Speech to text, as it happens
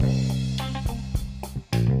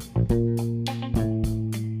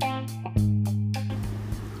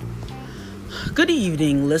Good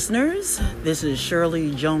evening, listeners. This is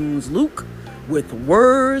Shirley Jones-Luke with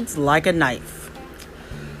Words Like a Knife.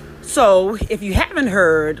 So, if you haven't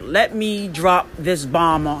heard, let me drop this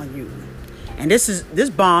bomb on you. And this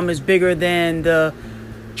bomb is bigger than the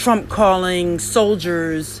Trump calling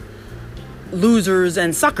soldiers losers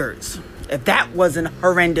and suckers, if that wasn't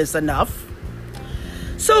horrendous enough.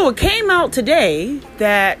 So, it came out today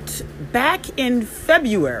that back in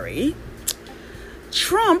February,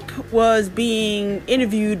 Trump was being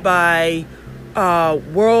interviewed by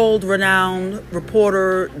world-renowned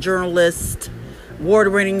reporter, journalist,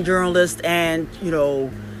 award-winning journalist, and,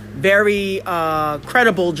 very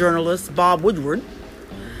credible journalist, Bob Woodward.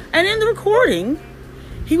 And in the recording,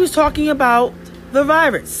 he was talking about the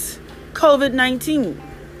virus, COVID-19.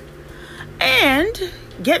 And,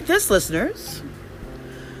 get this, listeners,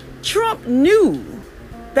 Trump knew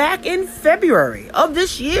back in February of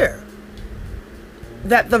this year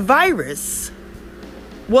that the virus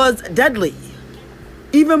was deadly,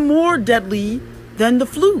 even more deadly than the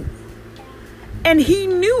flu. And he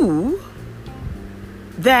knew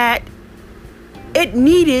that it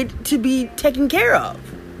needed to be taken care of.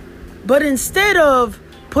 But instead of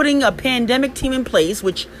putting a pandemic team in place,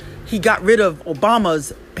 which he got rid of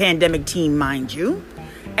Obama's pandemic team, mind you,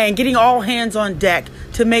 and getting all hands on deck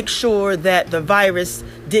to make sure that the virus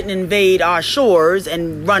didn't invade our shores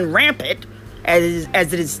and run rampant,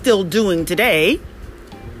 as it is still doing today,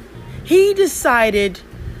 he decided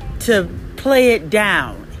to play it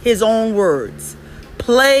down. His own words.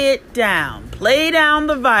 Play it down. Play down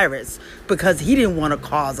the virus because he didn't want to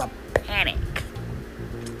cause a panic.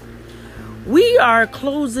 We are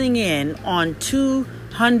closing in on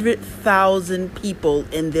 200,000 people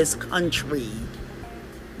in this country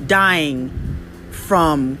dying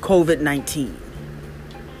from COVID-19.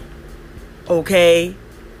 Okay?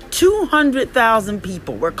 200,000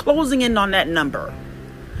 people. We're closing in on that number.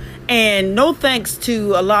 And no thanks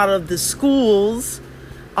to a lot of the schools,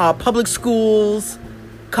 public schools,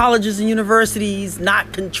 colleges and universities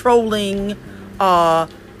not controlling the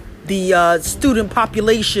student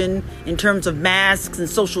population in terms of masks and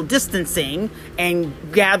social distancing and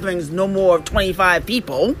gatherings no more of 25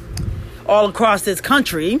 people all across this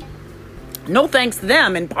country. No thanks to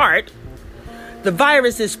them, in part. The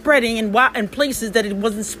virus is spreading in places that it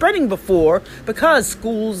wasn't spreading before because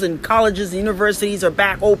schools and colleges and universities are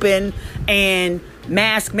back open and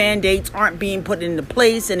mask mandates aren't being put into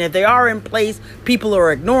place. And if they are in place, people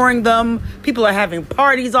are ignoring them. People are having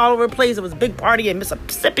parties all over the place. There was a big party in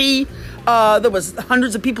Mississippi. There was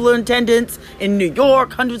hundreds of people in attendance in New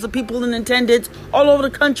York, hundreds of people in attendance all over the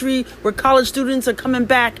country where college students are coming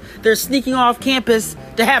back. They're sneaking off campus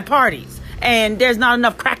to have parties. And there's not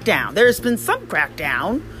enough crackdown. There's been some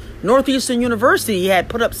crackdown. Northeastern University had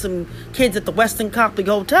put up some kids at the Westin Copley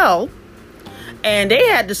Hotel, and they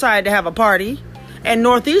had decided to have a party. And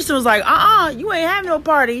Northeastern was like, you ain't having no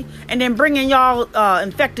party, and then bringing y'all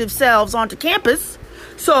infective selves onto campus.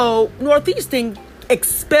 So Northeastern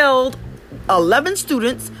expelled 11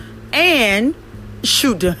 students and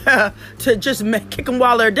to just kick them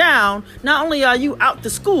while they're down. Not only are you out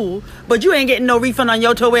to school, but you ain't getting no refund on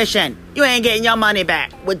your tuition. You ain't getting your money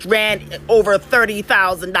back, which ran over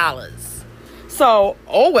 $30,000. So,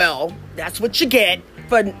 oh well, that's what you get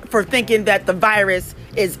for thinking that the virus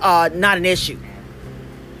is not an issue.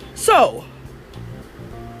 So,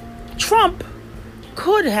 Trump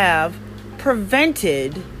could have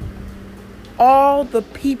prevented all the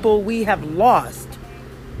people we have lost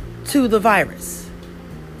to the virus.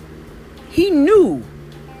 He knew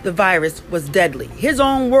the virus was deadly. His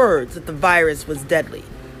own words that the virus was deadly.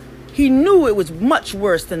 He knew it was much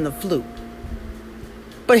worse than the flu.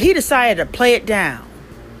 But he decided to play it down.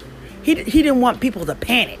 He didn't want people to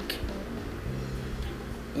panic.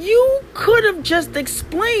 You could have just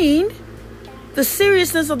explained the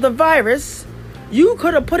seriousness of the virus. You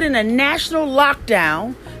could have put in a national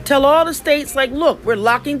lockdown. Tell all the states, look, we're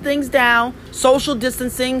locking things down. Social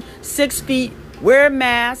distancing, 6 feet, wear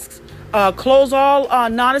masks. Close all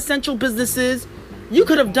non-essential businesses. You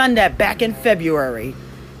could have done that back in February,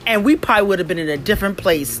 and we probably would have been in a different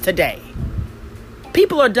place today.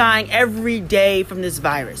 People are dying every day from this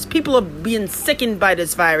virus. People are being sickened by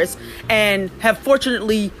this virus and have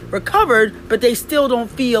fortunately recovered, but they still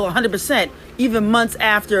don't feel 100% even months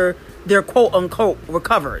after they're quote-unquote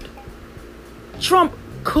recovered. Trump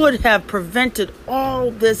could have prevented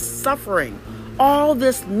all this suffering, all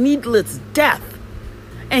this needless death.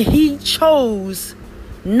 And he chose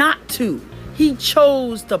not to. He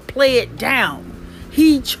chose to play it down.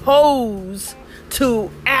 He chose to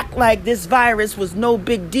act like this virus was no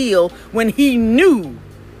big deal when he knew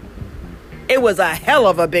it was a hell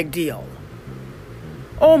of a big deal.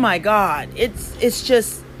 Oh my God. It's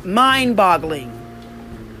just mind-boggling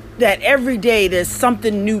that every day there's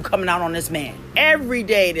something new coming out on this man. Every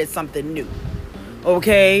day there's something new.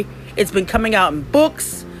 Okay? It's been coming out in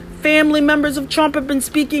books. Family members of Trump have been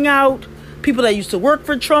speaking out. People that used to work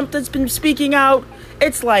for Trump that's been speaking out.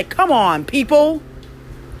 It's like, come on, people.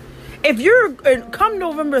 If you're, come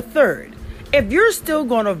November 3rd, if you're still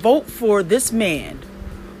going to vote for this man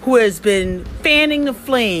who has been fanning the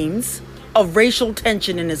flames of racial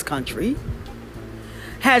tension in this country,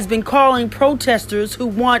 has been calling protesters who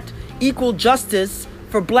want equal justice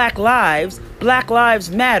for Black Lives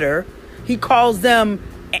Matter, he calls them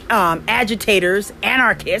agitators,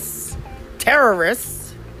 anarchists,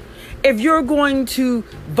 terrorists. If you're going to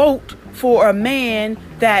vote for a man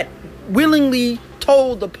that willingly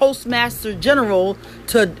told the Postmaster General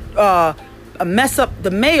to mess up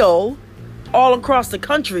the mail all across the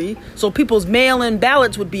country so people's mail-in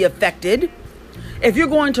ballots would be affected, if you're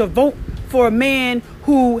going to vote for a man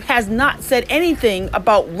who has not said anything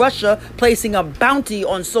about Russia placing a bounty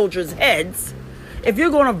on soldiers' heads, if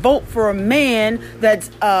you're going to vote for a man that's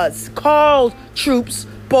called troops,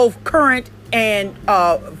 both current and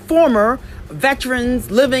former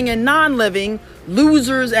veterans, living and non-living,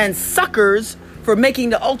 losers and suckers for making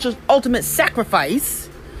the ultimate sacrifice,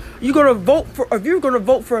 you're going to vote for, if you're going to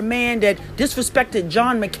vote for a man that disrespected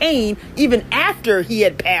John McCain even after he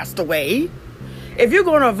had passed away, if you're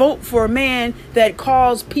going to vote for a man that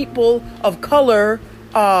calls people of color,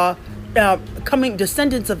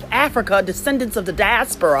 descendants of Africa, descendants of the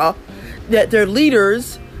diaspora, that their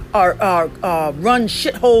leaders are run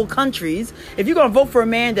shithole countries, if you're going to vote for a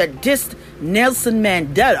man that dissed Nelson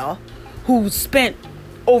Mandela, who spent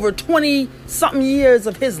over 20-something years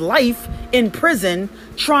of his life in prison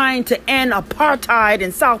trying to end apartheid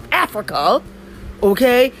in South Africa,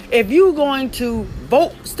 okay? If you're going to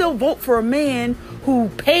still vote for a man who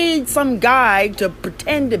paid some guy to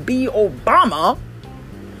pretend to be Obama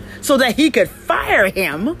so that he could fire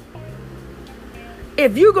him,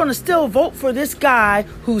 if you're going to still vote for this guy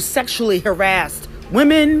who sexually harassed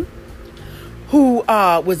women, who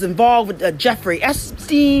was involved with Jeffrey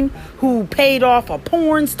Epstein, who paid off a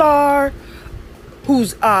porn star, who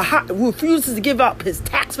refuses to give up his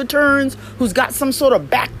tax returns, who's got some sort of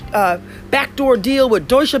backdoor deal with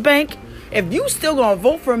Deutsche Bank, if you still gonna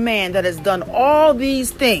vote for a man that has done all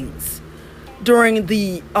these things during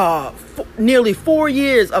the nearly 4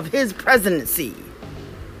 years of his presidency,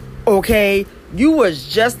 okay, you was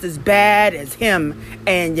just as bad as him,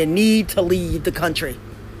 and you need to leave the country.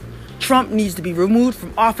 Trump needs to be removed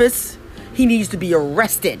from office. He needs to be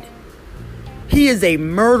arrested. He is a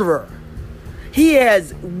murderer. He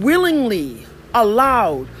has willingly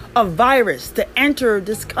allowed a virus to enter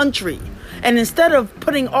this country. And instead of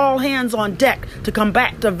putting all hands on deck to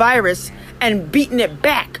combat the virus and beating it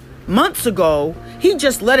back months ago, he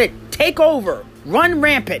just let it take over, run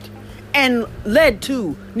rampant, and led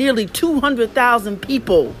to nearly 200,000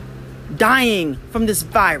 people dying from this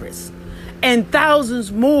virus, and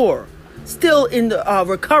thousands more still in the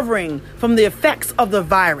recovering from the effects of the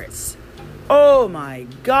virus. Oh my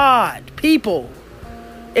God, people,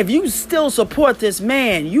 if you still support this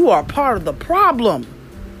man, you are part of the problem.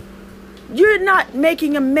 You're not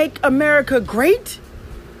making America great.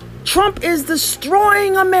 Trump is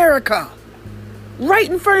destroying America right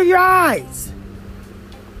in front of your eyes.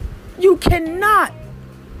 You cannot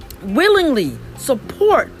willingly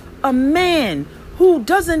support a man who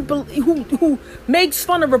doesn't who makes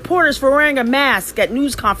fun of reporters for wearing a mask at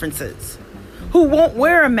news conferences, who won't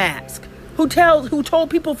wear a mask, who told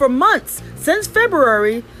people for months since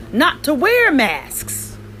February not to wear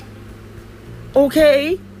masks.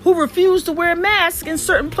 Okay? Who refused to wear masks in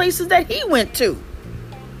certain places that he went to.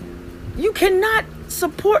 You cannot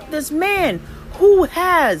support this man who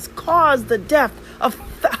has caused the death of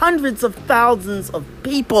hundreds of thousands of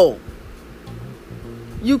people.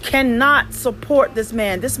 You cannot support this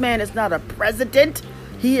man. This man is not a president.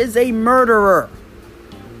 He is a murderer.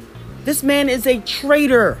 This man is a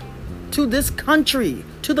traitor to this country,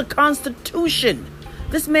 to the Constitution.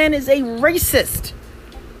 This man is a racist.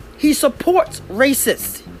 He supports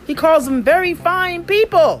racists. He calls them very fine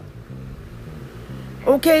people.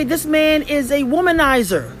 Okay, this man is a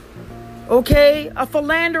womanizer. Okay, a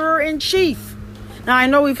philanderer in chief. Now, I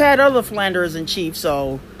know we've had other philanderers in chief,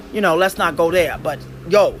 so, let's not go there. But,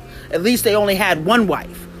 at least they only had one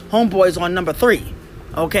wife. Homeboy's on number 3.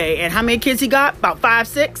 Okay, and how many kids he got? About 5,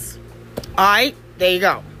 6? All right, there you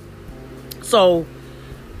go. So,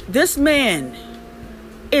 this man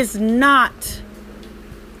is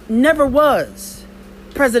never was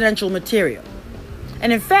presidential material.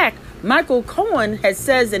 And in fact, Michael Cohen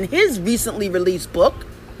says in his recently released book,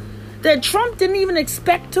 that Trump didn't even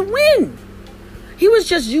expect to win. He was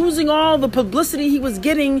just using all the publicity he was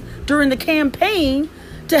getting during the campaign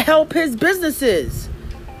to help his businesses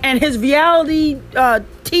and his reality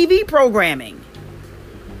TV programming.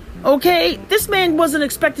 Okay, this man wasn't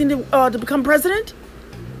expecting to become president,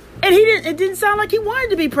 and it didn't sound like he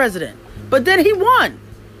wanted to be president. But then he won.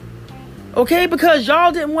 Okay, because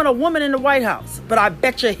y'all didn't want a woman in the White House. But I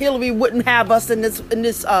bet you Hillary wouldn't have us in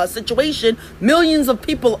this situation. Millions of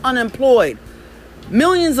people unemployed.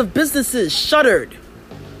 Millions of businesses shuttered.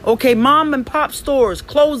 Okay, mom and pop stores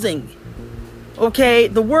closing. Okay,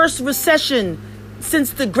 the worst recession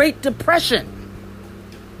since the Great Depression.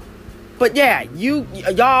 But yeah,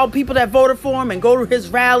 y'all people that voted for him and go to his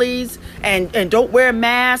rallies and don't wear a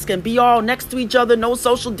mask and be all next to each other, no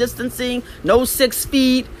social distancing, no 6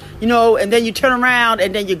 feet, and then you turn around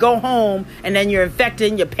and then you go home and then you're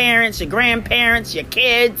infecting your parents, your grandparents, your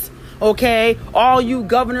kids. Okay, all you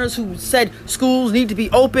governors who said schools need to be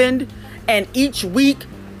opened, and each week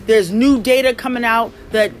there's new data coming out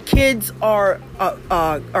that kids are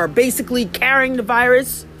basically carrying the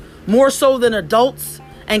virus more so than adults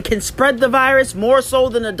and can spread the virus more so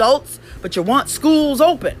than adults, but you want schools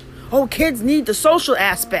open. Oh, kids need the social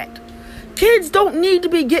aspect. Kids don't need to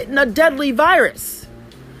be getting a deadly virus,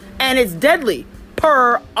 and it's deadly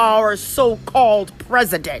per our so-called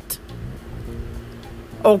president.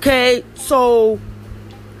 Okay, so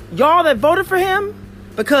y'all that voted for him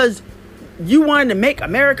because you wanted to make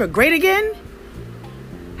America great again,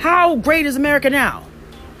 how great is America now?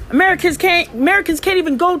 Americans can't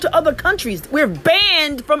even go to other countries. We're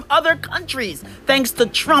banned from other countries thanks to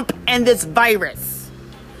Trump and this virus.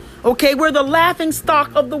 Okay, we're the laughing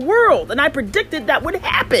stock of the world, and I predicted that would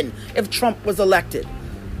happen if Trump was elected.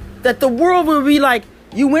 That the world would be like,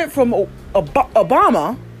 you went from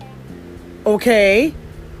Obama, okay,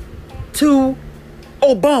 to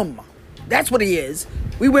Obama. That's what he is.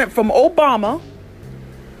 We went from Obama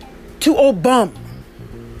to Obama.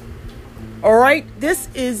 All right? This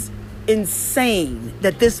is insane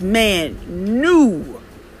that this man knew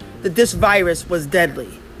that this virus was deadly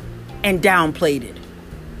and downplayed it.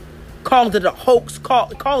 Called it a hoax,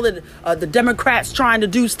 called it the Democrats trying to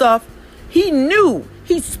do stuff. He knew.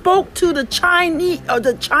 He spoke to the Chinese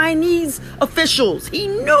officials. He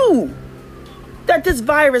knew that this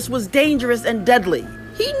virus was dangerous and deadly.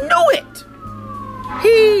 He knew it.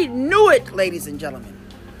 He knew it, ladies and gentlemen.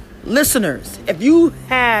 Listeners, if you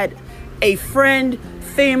had a friend,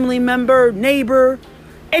 family member, neighbor,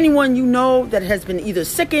 anyone you know that has been either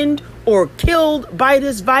sickened or killed by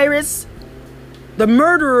this virus, the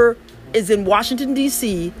murderer is in Washington,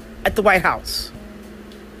 D.C. at the White House.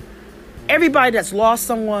 Everybody that's lost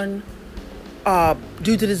someone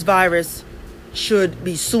due to this virus should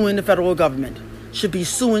be suing the federal government, should be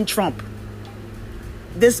suing Trump.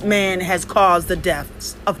 This man has caused the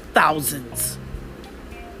deaths of thousands.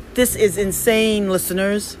 This is insane,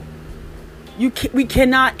 listeners. We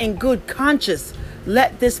cannot in good conscience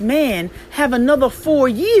let this man have another 4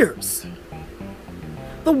 years.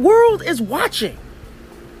 The world is watching.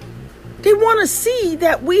 They want to see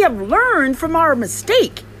that we have learned from our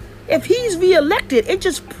mistake. If he's reelected, it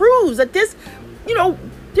just proves that there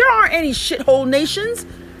aren't any shithole nations.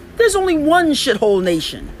 There's only one shithole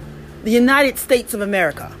nation, the United States of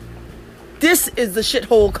America. This is the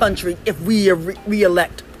shithole country if we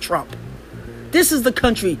reelect Trump. This is the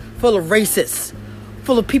country full of racists,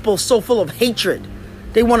 full of people so full of hatred.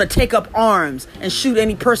 They want to take up arms and shoot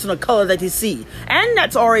any person of color that they see. And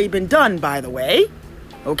that's already been done, by the way.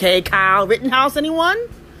 Okay, Kyle Rittenhouse, anyone?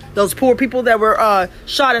 Those poor people that were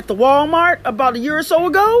shot at the Walmart about a year or so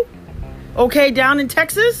ago? Okay, down in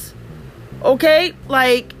Texas? Okay,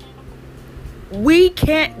 we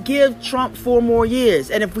can't give Trump 4 more years.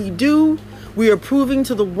 And if we do, we are proving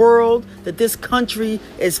to the world that this country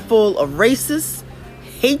is full of racists,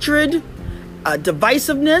 hatred,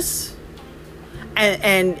 divisiveness,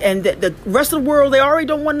 and the rest of the world, they already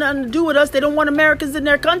don't want nothing to do with us. They don't want Americans in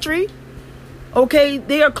their country. Okay,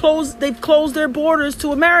 they've closed their borders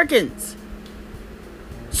to Americans.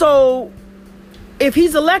 So if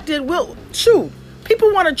he's elected,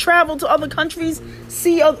 people want to travel to other countries,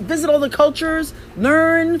 visit other cultures,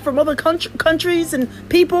 learn from other countries and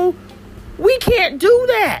people. We can't do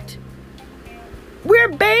that. We're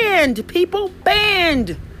banned, people,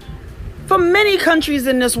 banned from many countries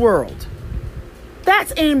in this world.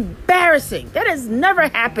 That's embarrassing. That has never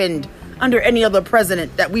happened under any other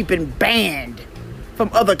president, that we've been banned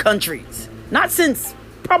from other countries. Not since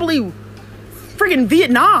probably friggin'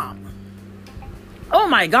 Vietnam. Oh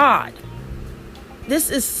my God.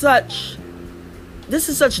 This is such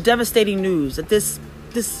devastating news that this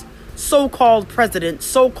so-called president,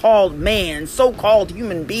 so-called man, so-called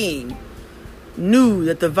human being knew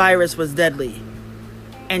that the virus was deadly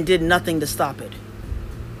and did nothing to stop it.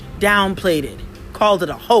 Downplayed it, called it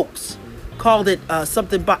a hoax, called it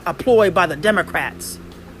a ploy by the Democrats.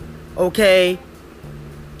 Okay?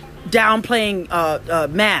 Downplaying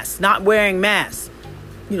masks, not wearing masks,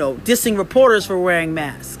 dissing reporters for wearing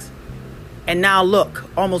masks. And now look,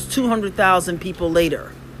 almost 200,000 people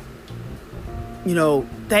later.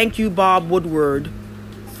 Thank you, Bob Woodward,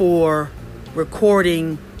 for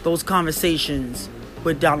recording those conversations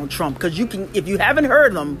with Donald Trump. Because if you haven't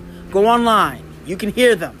heard them, go online. You can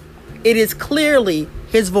hear them. It is clearly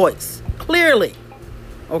his voice. Clearly.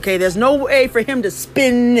 Okay, there's no way for him to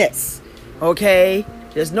spin this. Okay?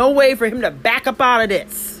 There's no way for him to back up out of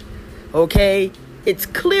this. Okay? It's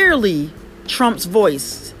clearly Trump's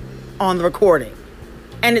voice on the recording.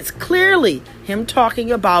 And it's clearly him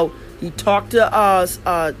talking about, he talked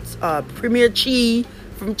to Premier Xi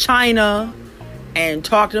from China and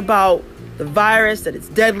talking about the virus, that it's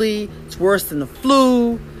deadly, it's worse than the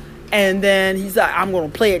flu. And then he's like, I'm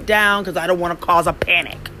going to play it down because I don't want to cause a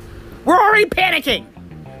panic. We're already panicking.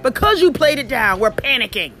 Because you played it down, we're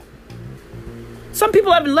panicking. Some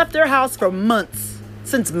people haven't left their house for months,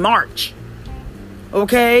 since March.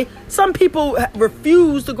 Okay? Some people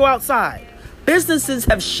refuse to go outside. Businesses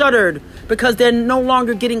have shuttered because they're no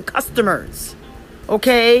longer getting customers.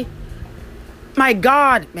 Okay? My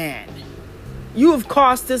God, man. You have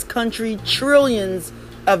cost this country trillions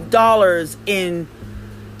of dollars in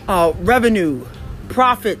revenue,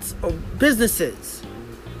 profits, of businesses.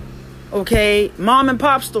 Okay? Mom and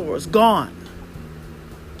pop stores gone.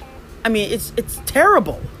 I mean, it's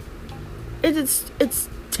terrible. It's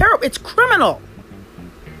terrible. It's criminal.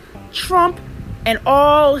 Trump and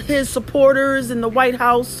all his supporters in the White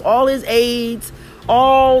House, all his aides,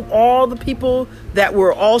 all the people that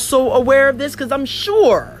were also aware of this, because I'm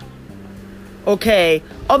sure, okay,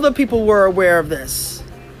 other people were aware of this,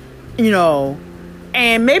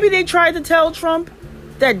 and maybe they tried to tell Trump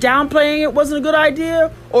that downplaying it wasn't a good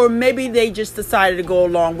idea, or maybe they just decided to go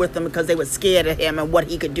along with him because they were scared of him and what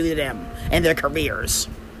he could do to them and their careers.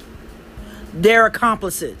 They're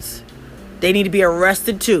accomplices. They need to be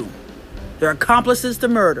arrested too. They're accomplices to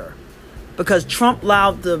murder because Trump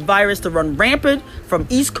allowed the virus to run rampant from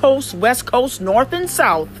East Coast, West Coast, North and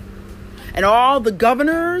South. And all the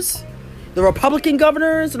governors, the Republican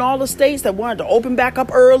governors in all the states that wanted to open back up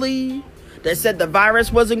early, that said the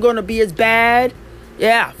virus wasn't going to be as bad.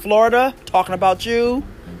 Yeah, Florida, talking about you.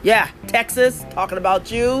 Yeah, Texas, talking about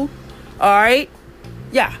you. All right?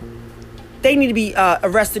 Yeah. They need to be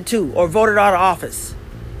arrested too or voted out of office.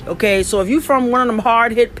 Okay, so if you're from one of them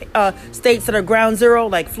hard-hit states that are ground zero,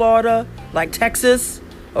 like Florida, like Texas,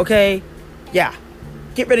 okay, yeah,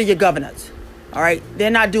 get rid of your governors. All right? They're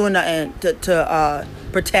not doing nothing to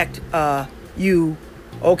protect you.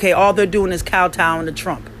 Okay, all they're doing is kowtowing to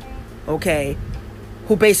Trump. Okay,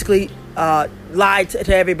 who basically lied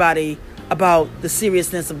to everybody about the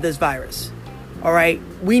seriousness of this virus. All right,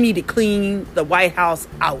 we need to clean the White House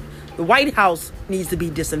out. The White House needs to be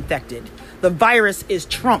disinfected. The virus is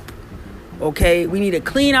Trump. Okay, we need to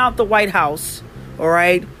clean out the White House. All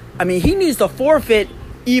right, I mean, he needs to forfeit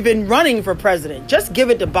even running for president. Just give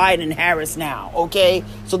it to Biden and Harris now, okay,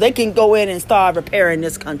 so they can go in and start repairing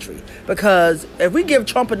this country. Because if we give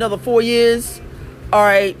Trump another 4 years, all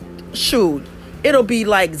right, shoot, it'll be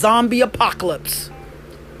like zombie apocalypse.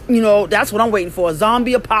 That's what I'm waiting for. A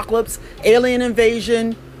zombie apocalypse, alien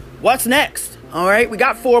invasion. What's next? All right, we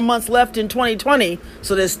got 4 months left in 2020,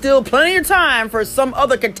 so there's still plenty of time for some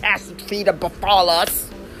other catastrophe to befall us.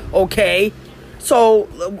 Okay, so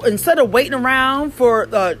instead of waiting around for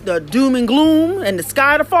the doom and gloom and the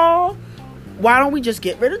sky to fall, why don't we just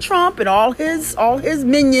get rid of Trump and all his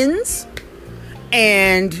minions,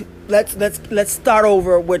 and let's start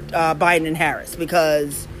over with Biden and Harris,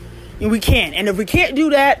 because we can't. And if we can't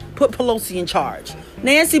do that, put Pelosi in charge.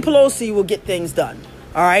 Nancy Pelosi will get things done.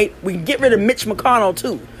 All right, we can get rid of Mitch McConnell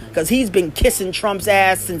too, because he's been kissing Trump's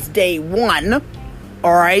ass since day one.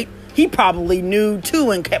 All right, he probably knew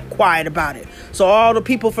too and kept quiet about it. So all the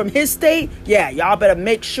people from his state, yeah, y'all better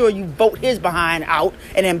make sure you vote his behind out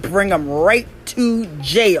and then bring him right to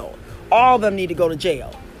jail. All of them need to go to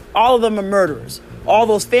jail. All of them are murderers. All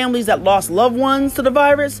those families that lost loved ones to the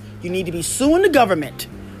virus, you need to be suing the government.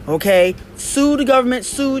 Okay, sue the government,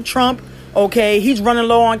 sue Trump. Okay, he's running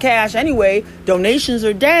low on cash anyway. Donations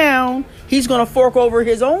are down. He's going to fork over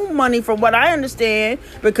his own money from what I understand,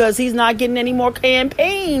 because he's not getting any more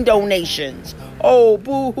campaign donations. Oh,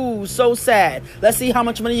 boo-hoo, so sad. Let's see how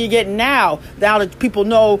much money you get now that people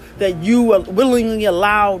know that you willingly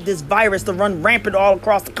allow this virus to run rampant all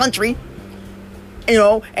across the country,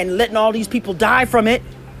 and letting all these people die from it.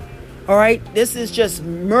 All right? This is just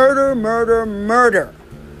murder, murder, murder.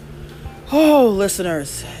 Oh,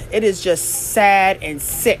 listeners, it is just sad and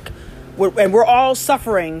sick. And we're all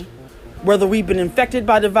suffering, whether we've been infected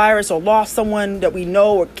by the virus or lost someone that we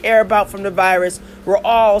know or care about from the virus. We're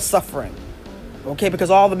all suffering. Okay, because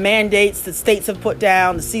all the mandates that states have put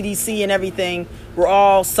down, the CDC and everything, we're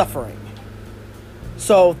all suffering.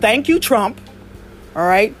 So thank you, Trump. All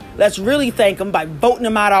right, let's really thank him by voting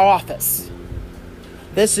him out of office.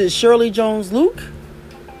 This is Shirley Jones Luke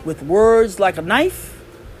with words like a knife.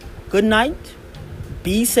 Good night.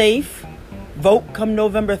 Be safe. Vote come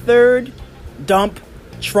November 3rd. Dump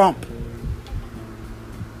Trump.